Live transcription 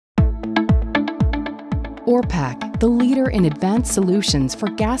Orpak, the leader in advanced solutions for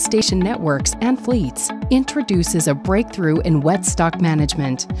gas station networks and fleets, introduces a breakthrough in Wetstock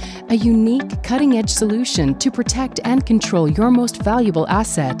management, a unique, cutting-edge solution to protect and control your most valuable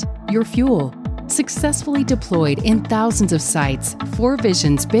asset, your fuel. Successfully deployed in thousands of sites,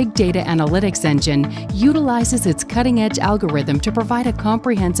 ForeVision's big data analytics engine utilizes its cutting-edge algorithm to provide a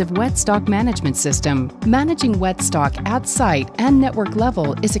comprehensive Wetstock management system. Managing Wetstock at site and network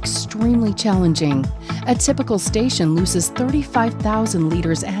level is extremely challenging. A typical station loses 35,000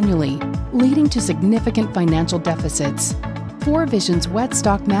 liters annually, leading to significant financial deficits. ForeVision's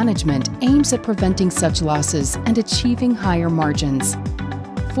Wetstock management aims at preventing such losses and achieving higher margins.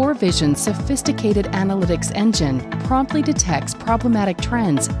 ForeVision's sophisticated analytics engine promptly detects problematic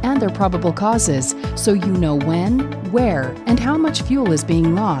trends and their probable causes, so you know when, where, and how much fuel is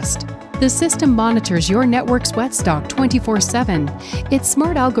being lost. The system monitors your network's Wetstock 24/7. Its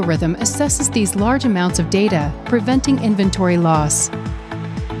smart algorithm assesses these large amounts of data, preventing inventory loss.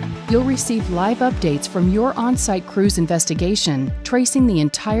 You'll receive live updates from your on-site crew's investigation, tracing the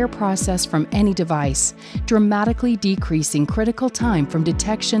entire process from any device, dramatically decreasing critical time from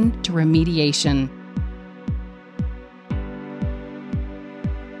detection to remediation.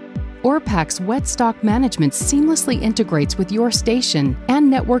 Orpak's Wetstock management seamlessly integrates with your station and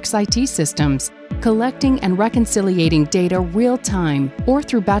network's IT systems, collecting and reconciliating data real-time or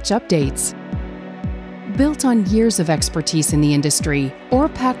through batch updates. Built on years of expertise in the industry,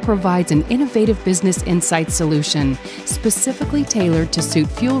 Orpak provides an innovative business insight solution specifically tailored to suit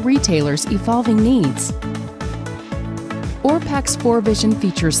fuel retailers' evolving needs. Orpak's ForeVision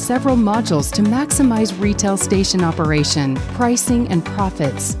features several modules to maximize retail station operation, pricing, and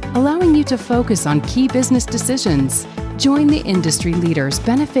profits, allowing you to focus on key business decisions. Join the industry leaders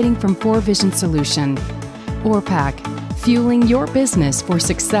benefiting from ForeVision solution. Orpak, fueling your business for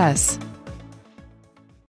success.